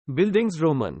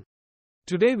Bildungsroman.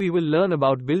 Today we will learn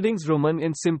about Bildungsroman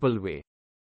in simple way.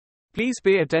 Please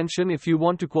pay attention if you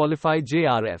want to qualify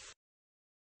JRF.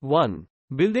 1.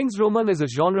 Bildungsroman is a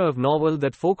genre of novel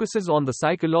that focuses on the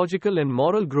psychological and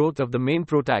moral growth of the main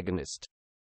protagonist.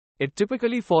 It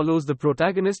typically follows the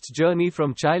protagonist's journey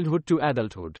from childhood to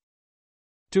adulthood.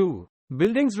 2.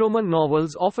 Bildungsroman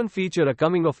novels often feature a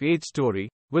coming-of-age story,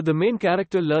 with the main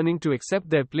character learning to accept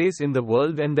their place in the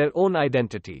world and their own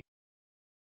identity.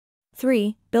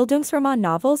 3. Bildungsroman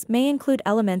novels may include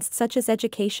elements such as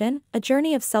education, a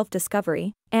journey of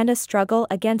self-discovery, and a struggle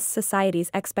against society's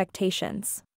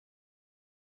expectations.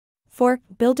 4.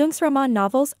 Bildungsroman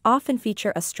novels often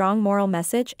feature a strong moral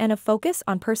message and a focus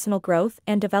on personal growth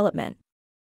and development.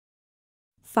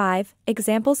 5.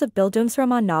 Examples of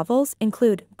Bildungsroman novels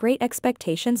include Great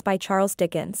Expectations by Charles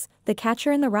Dickens, The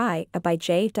Catcher in the Rye by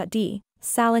J.D.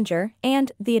 Salinger,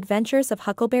 and The Adventures of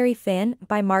Huckleberry Finn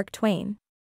by Mark Twain.